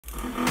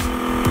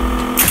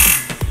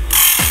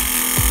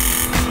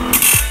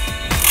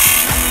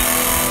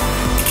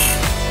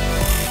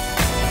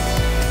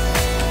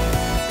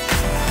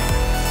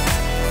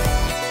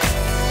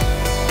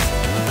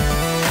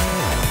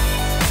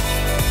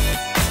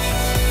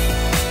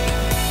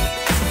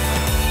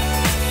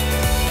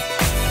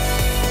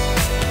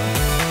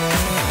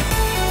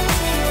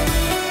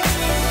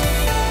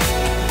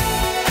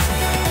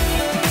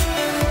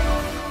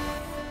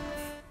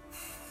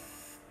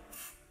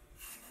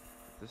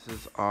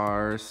This is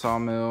our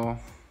Sawmill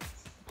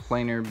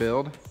planer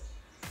build.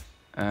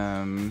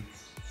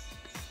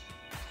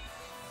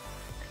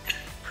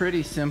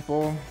 Pretty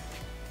simple.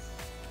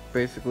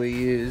 Basically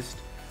used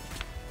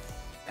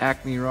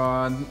Acme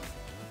rod,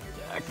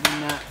 Acme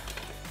nut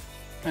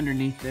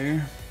underneath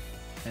there,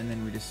 and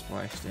then we just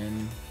spliced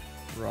in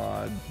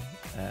rod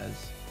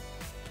as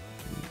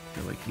we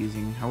feel like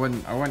using. I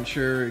wasn't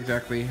sure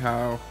exactly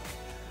how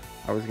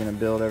I was gonna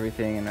build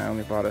everything, and I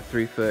only bought a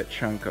 3-foot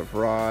chunk of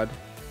rod,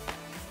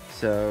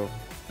 so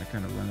I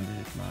kind of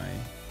limited my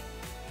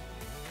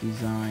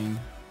design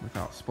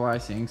without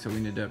splicing, so we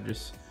ended up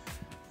just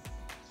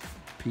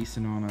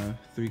piecing on a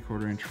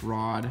 3/4 inch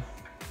rod.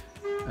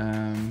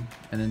 And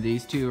then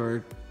these two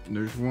are,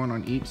 there's one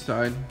on each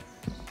side,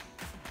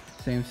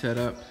 same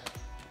setup,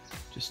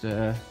 just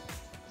a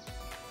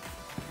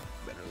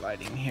better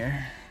lighting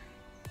here,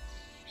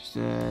 just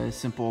a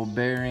simple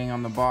bearing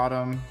on the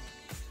bottom,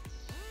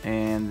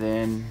 and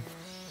then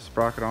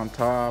sprocket on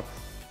top.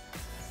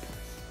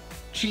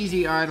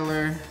 Cheesy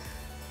idler.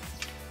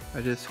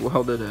 I just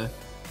welded a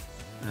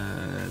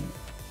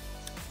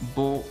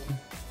bolt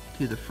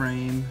to the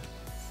frame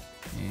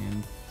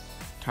and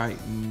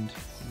tightened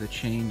the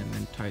chain and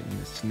then tightened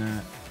this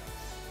nut.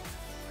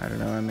 I don't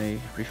know, I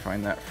may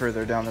refine that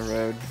further down the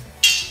road.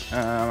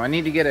 I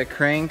need to get a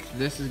crank.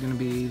 This is going to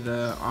be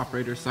the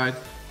operator side.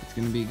 It's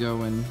going to be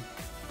going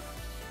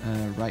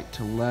right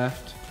to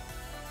left.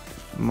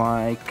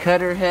 My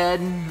cutter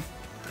head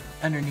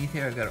underneath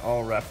here, I've got it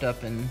all wrapped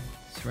up in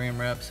saran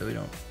wrap so we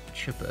don't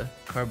chip a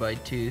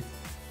carbide tooth.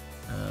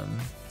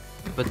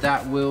 But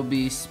that will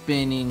be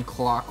spinning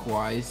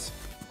clockwise.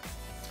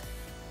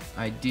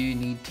 I do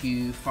need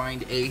to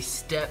find a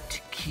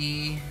stepped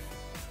key.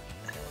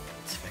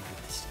 Let's see if I can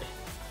get this to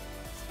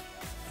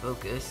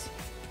focus.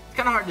 It's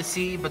kind of hard to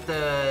see, but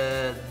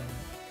the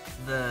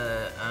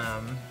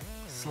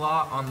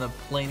slot on the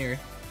planer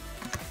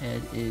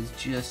head is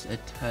just a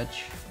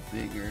touch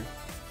bigger.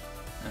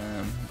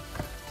 I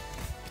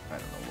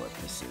don't know what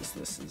this is.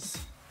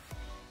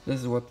 This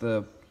is what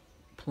the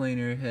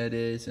planer head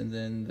is, and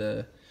then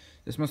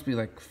this must be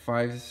like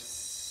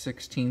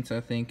 5/16, I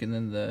think, and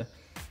then the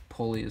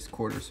pulley is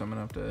 1/4, so I'm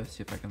gonna have to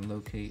see if I can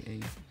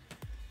locate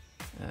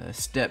a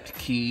stepped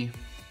key.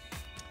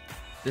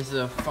 This is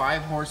a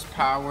 5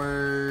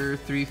 horsepower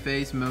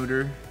 3-phase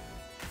motor.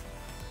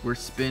 We're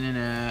spinning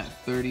at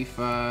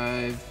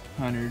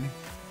 3,500.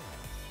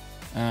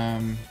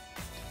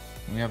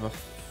 We have a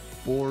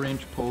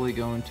 4-inch pulley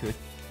going to a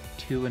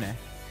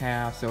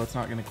 2.5, so it's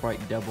not gonna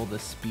quite double the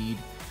speed.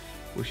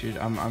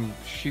 I'm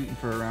shooting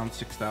for around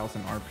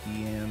 6,000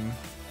 RPM.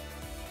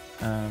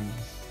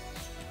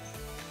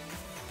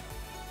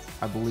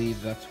 I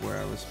believe that's where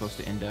I was supposed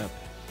to end up.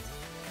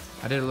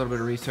 I did a little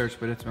bit of research,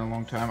 but it's been a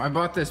long time. I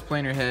bought this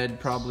planer head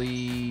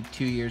probably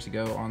 2 years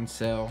ago on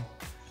sale.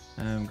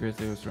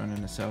 Grizzly was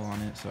running a sale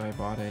on it, so I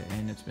bought it,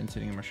 and it's been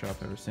sitting in my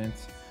shop ever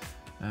since.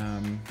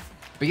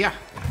 But yeah,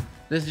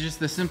 this is just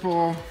the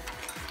simple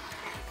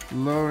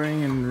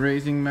lowering and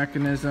raising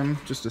mechanism,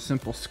 just a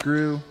simple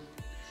screw.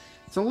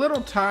 It's a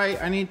little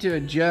tight, I need to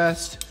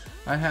adjust.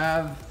 I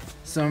have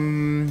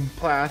some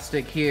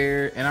plastic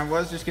here, and I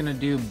was just gonna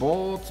do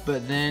bolts,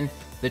 but then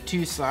the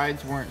two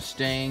sides weren't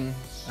staying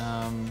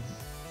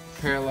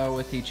parallel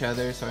with each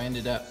other, so I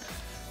ended up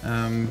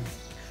I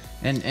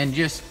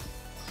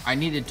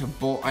needed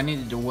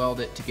to weld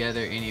it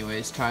together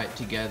anyways, tie it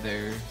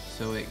together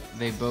so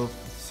they both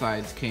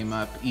sides came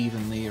up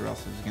evenly, or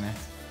else I was gonna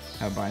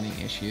have binding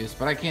issues.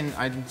 But I can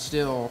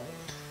still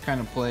kind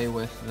of play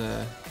with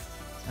the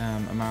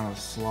amount of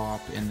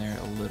slop in there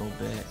a little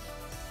bit,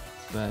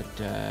 but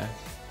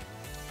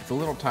it's a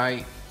little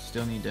tight.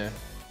 Still need to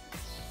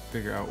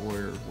figure out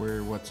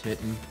where what's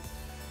hitting.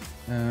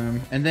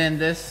 And then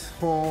this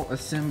whole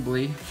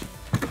assembly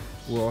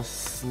will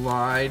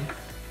slide.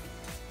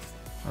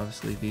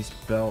 Obviously these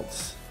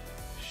belts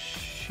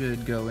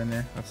should go in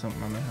there. That's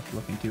something I'm gonna have to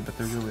look into, but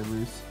they're really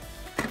loose.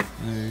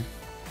 They're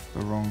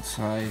the wrong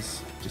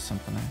size, just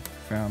something I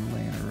found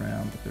laying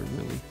around, but they're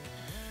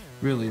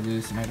really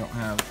loose, and I don't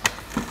have,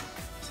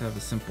 just have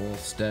a simple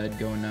stud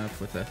going up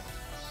with a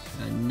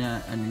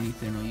nut underneath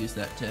there, and I'll use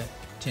that to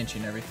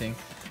tension everything.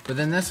 But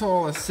then this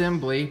whole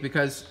assembly,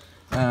 because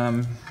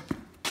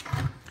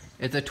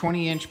it's a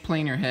 20-inch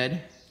planer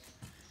head,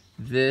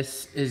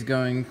 this is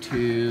going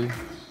to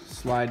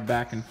slide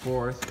back and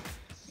forth,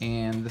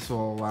 and this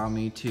will allow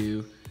me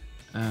to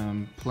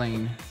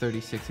plane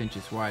 36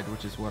 inches wide,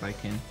 which is what I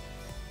can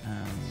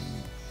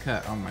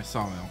cut on my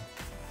sawmill,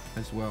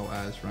 as well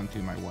as run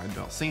through my wide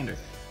belt sander.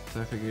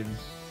 So I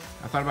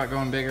thought about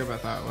going bigger, but I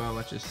thought, well,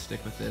 let's just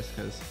stick with this,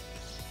 because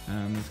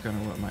that's kind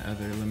of what my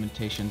other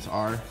limitations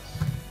are.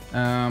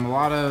 A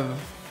lot of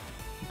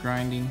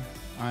grinding.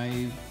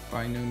 I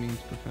by no means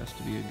profess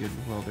to be a good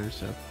welder,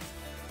 so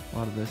a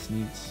lot of this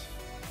needs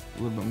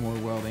a little bit more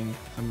welding.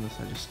 Some of this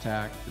I just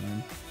tacked, and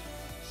then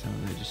some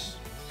of it just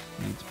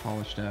needs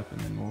polished up, and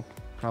then we'll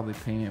probably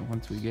paint it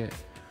once we get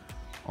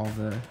all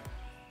the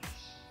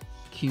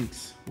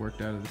kinks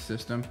worked out of the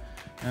system.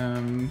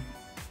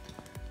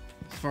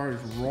 As far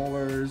as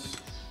rollers,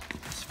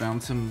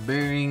 found some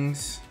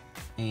bearings,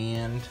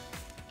 and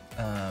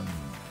I've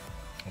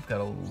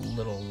got a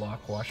little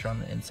lock washer on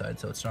the inside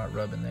so it's not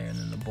rubbing there, and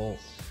then the bolt,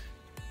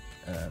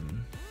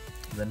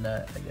 the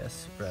nut, I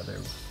guess, rather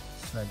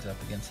snugs up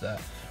against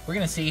that. We're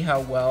gonna see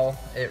how well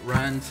it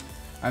runs.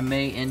 I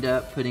may end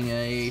up putting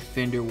a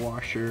fender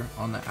washer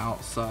on the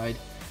outside,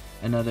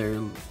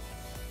 another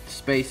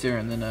spacer,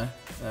 and then a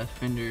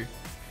fender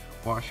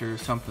washer,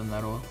 something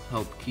that'll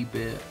help keep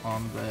it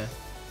on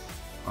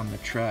the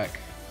track.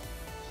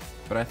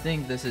 But I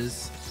think this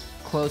is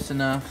close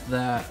enough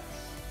that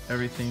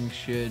everything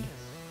should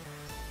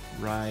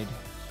ride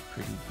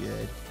pretty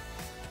good.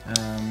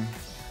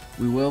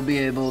 We will be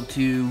able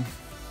to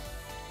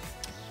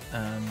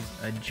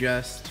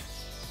adjust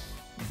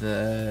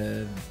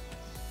the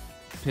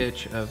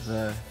pitch of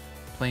the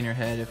planer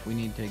head if we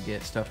need to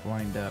get stuff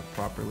lined up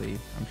properly.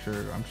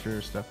 I'm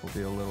sure stuff will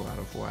be a little out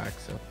of whack,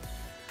 so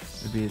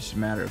it'd be just a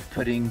matter of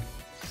putting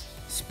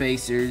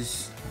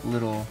spacers,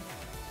 little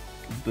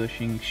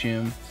bushing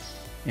shim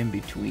in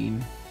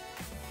between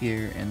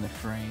here and the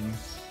frame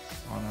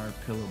on our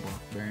pillow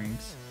block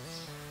bearings.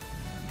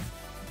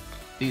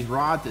 These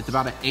rods, it's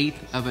about 1/8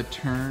 of a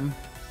turn,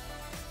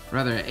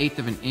 rather 1/8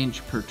 of an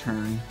inch per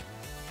turn.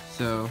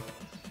 So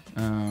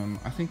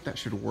I think that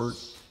should work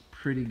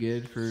pretty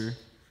good for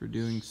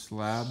doing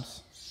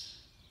slabs.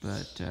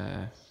 But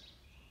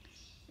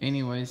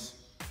anyways,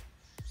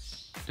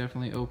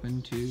 definitely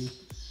open to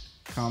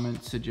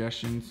comments,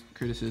 suggestions,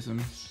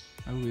 criticism.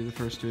 I will be the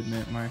first to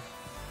admit my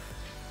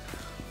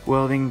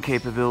welding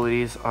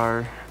capabilities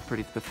are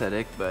pretty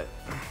pathetic, but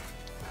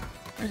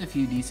there's a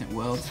few decent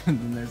welds and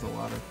then there's a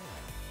lot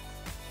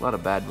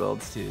of bad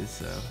welds too,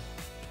 so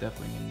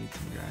definitely gonna need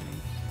some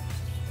grinding.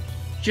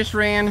 Just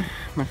ran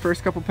my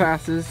first couple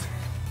passes.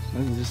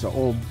 This is just an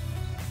old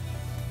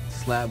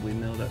slab we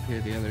milled up here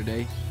the other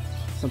day.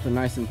 Something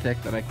nice and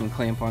thick that I can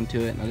clamp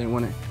onto it, and I didn't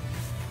want it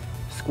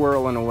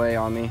squirreling away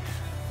on me,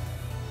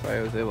 so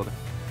I was able to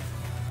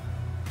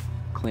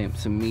clamp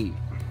some meat.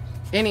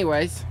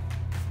 Anyways,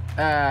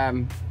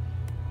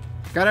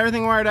 got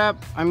everything wired up.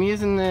 I'm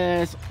using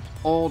this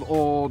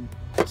old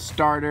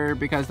starter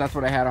because that's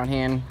what I had on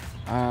hand.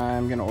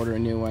 I'm gonna order a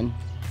new one,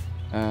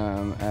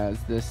 as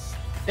this,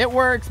 it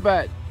works,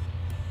 but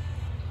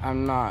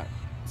I'm not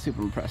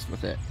super impressed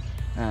with it.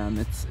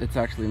 It's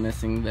actually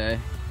missing the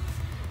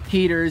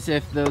heaters.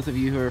 If those of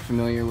you who are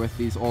familiar with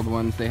these old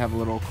ones, they have a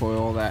little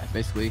coil that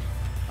basically,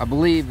 I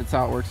believe that's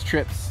how it works,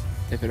 trips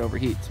if it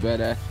overheats.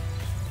 But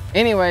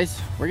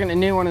anyways, we're getting a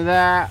new one of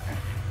that.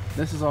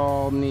 This is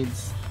all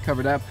needs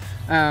covered up.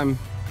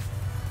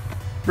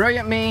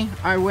 Brilliant me,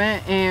 I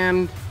went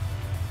and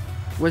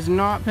was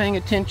not paying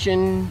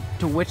attention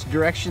to which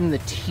direction the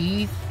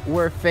teeth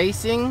were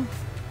facing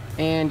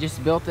and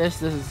just built this.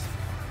 This is,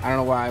 I don't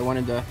know why I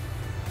wanted to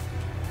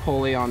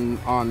pulley on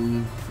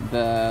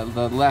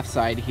the left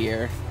side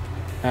here.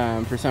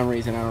 For some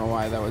reason, I don't know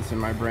why that was in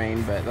my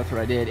brain, but that's what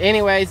I did.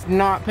 Anyways,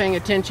 not paying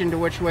attention to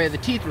which way the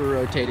teeth were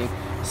rotating.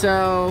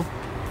 So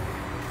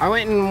I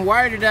went and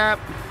wired it up.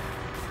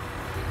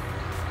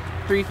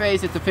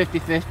 3-phase, it's a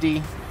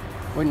 50-50.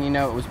 Wouldn't you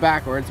know it was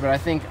backwards, but I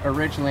think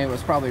originally it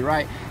was probably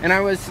right. And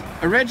I was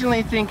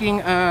originally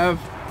thinking of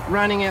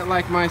running it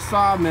like my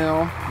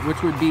Sawmill,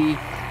 which would be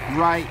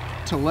right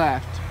to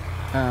left,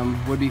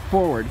 would be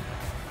forward.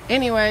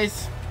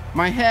 Anyways,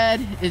 my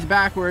head is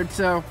backwards,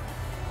 so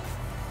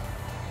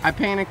I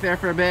panicked there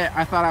for a bit.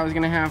 I thought I was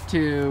gonna have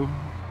to,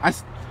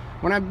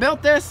 when I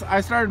built this,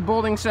 I started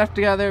bolting stuff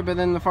together, but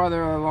then the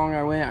farther along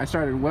I went, I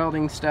started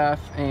welding stuff,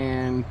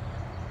 and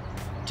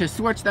to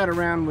switch that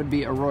around would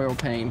be a royal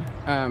pain.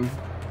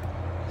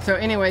 So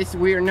anyways,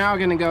 we are now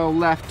gonna go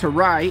left to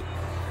right,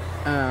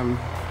 and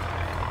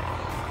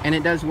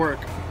it does work.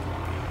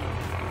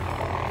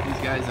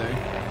 These guys are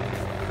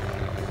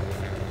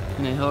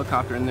in a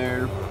helicopter, and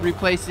they're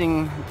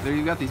replacing,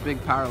 you've got these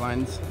big power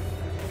lines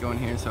going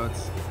here, so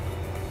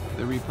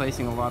they're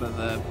replacing a lot of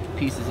the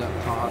pieces up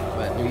top,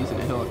 but they're using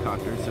a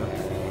helicopter, so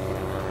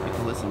you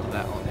can listen to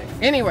that all day.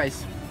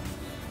 Anyways,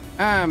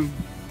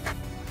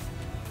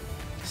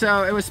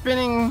 so it was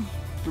spinning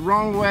the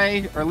wrong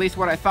way, or at least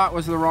what I thought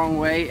was the wrong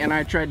way, and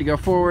I tried to go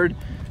forward.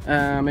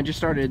 It just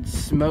started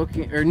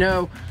smoking, or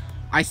no,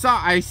 I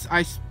saw it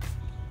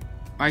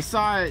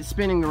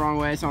spinning the wrong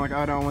way, so I'm like, oh,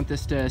 I don't want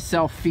this to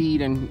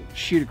self-feed and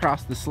shoot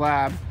across the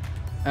slab.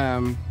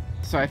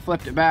 So I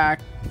flipped it back,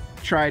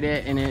 tried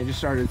it, and it just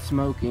started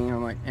smoking.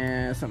 I'm like,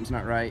 something's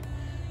not right.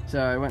 So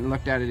I went and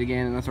looked at it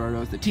again, and that's where I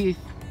realized the teeth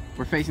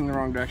were facing the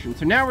wrong direction.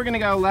 So now we're gonna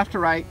go left to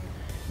right.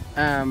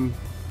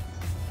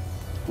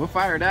 We'll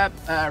fire it up.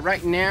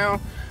 Right now,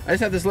 I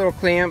just have this little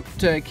clamp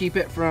to keep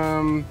it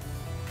from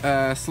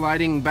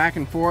sliding back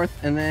and forth,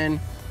 and then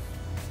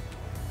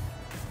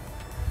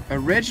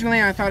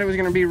originally I thought it was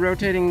going to be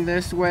rotating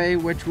this way,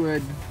 which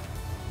would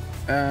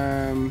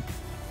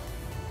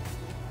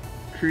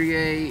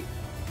create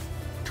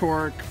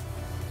torque.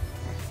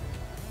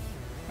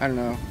 I don't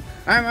know.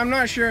 I'm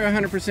not sure,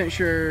 100%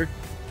 sure.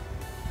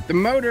 The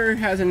motor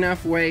has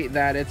enough weight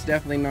that it's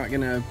definitely not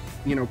going to,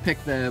 you know,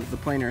 pick the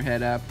planer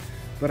head up.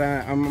 but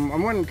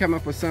I'm wanting to come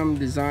up with some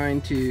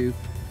design to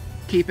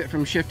keep it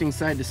from shifting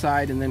side to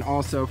side, and then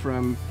also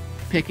from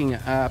picking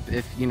it up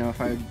if, you know, if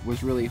I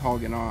was really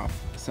hogging off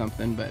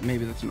something, but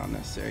maybe that's not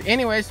necessary.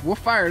 Anyways, we'll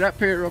fire it up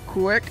here real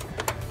quick.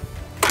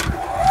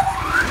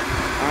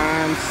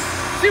 I'm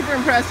super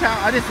impressed how,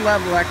 I just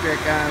love electric.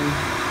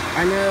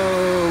 I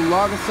know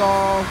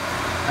Logasol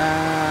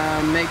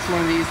makes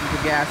one of these with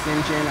a gas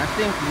engine. I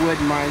think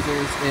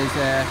Woodmizer's is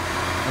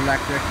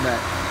electric, but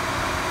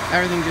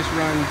everything just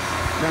runs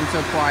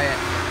so quiet.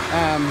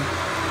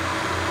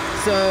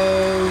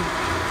 So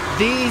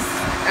these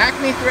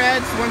Acme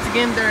threads, once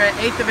again, they're an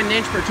 1/8 of an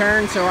inch per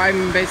turn, so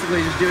I'm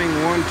basically just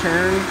doing one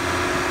turn,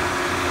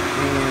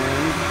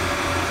 and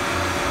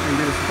I'm gonna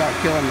do this without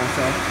killing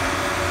myself.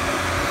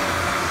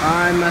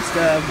 I must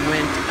have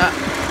went up.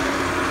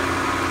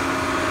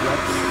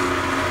 Whoops.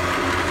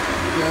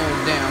 Go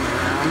down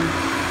around.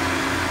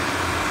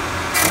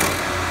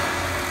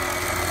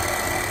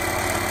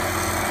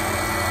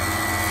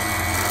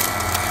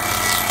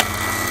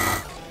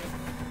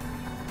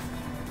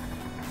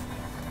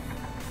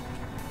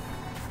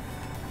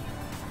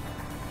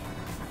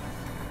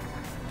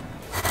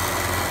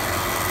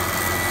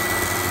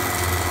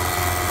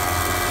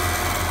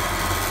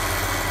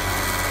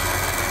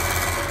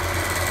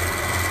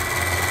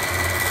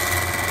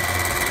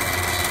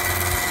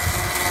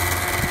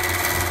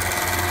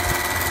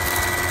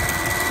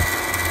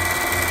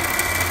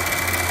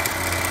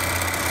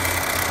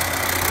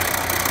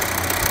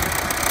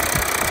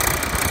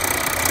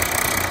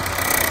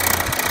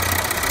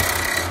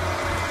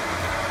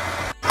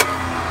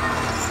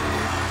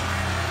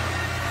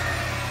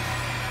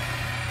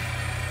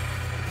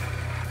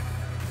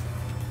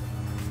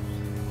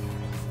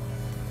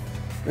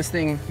 This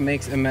thing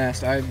makes a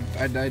mess. I'd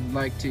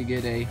like to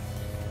get a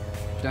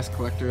dust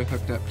collector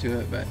hooked up to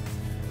it, but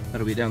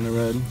that'll be down the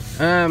road.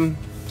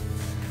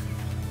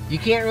 You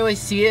can't really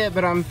see it,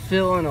 but I'm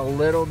feeling a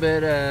little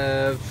bit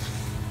of,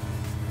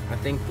 I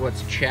think,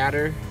 what's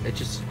chatter. It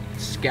just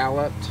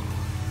scalloped,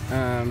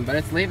 but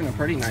it's leaving a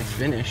pretty nice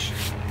finish.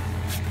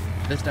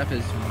 This stuff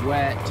is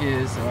wet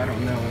too, so I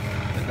don't know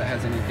if that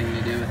has anything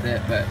to do with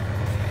it, but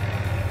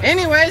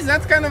anyways,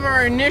 that's kind of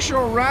our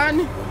initial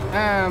run.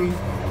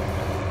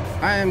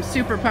 I am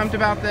super pumped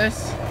about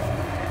this.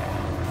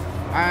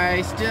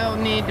 I still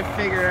need to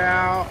figure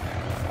out,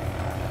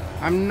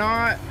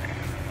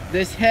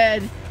 this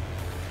head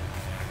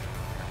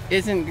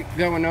isn't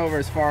going over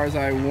as far as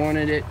I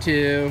wanted it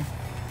to.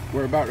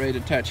 We're about ready to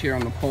touch here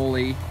on the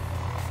pulley.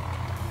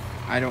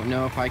 I don't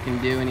know if I can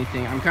do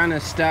anything. I'm kind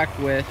of stuck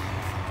with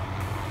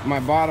my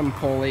bottom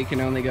pulley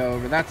can only go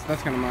over. That's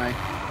kind of my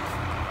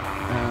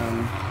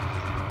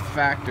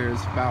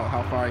factors about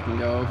how far I can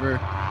go over.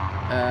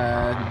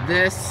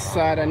 This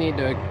side I need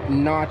to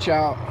notch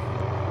out.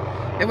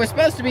 It was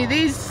supposed to be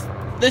this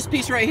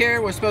piece right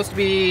here was supposed to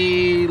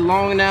be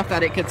long enough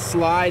that it could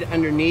slide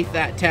underneath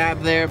that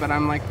tab there, but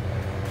I'm like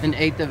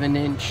 1/8 of an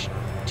inch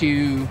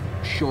too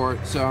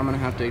short, so I'm gonna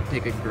have to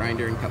take a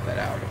grinder and cut that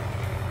out.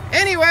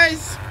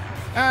 Anyways,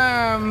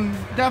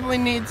 definitely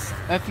needs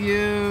a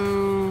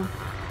few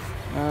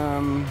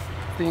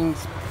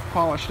things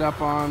polished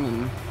up on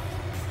and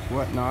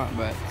whatnot,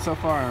 but so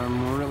far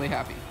I'm really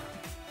happy.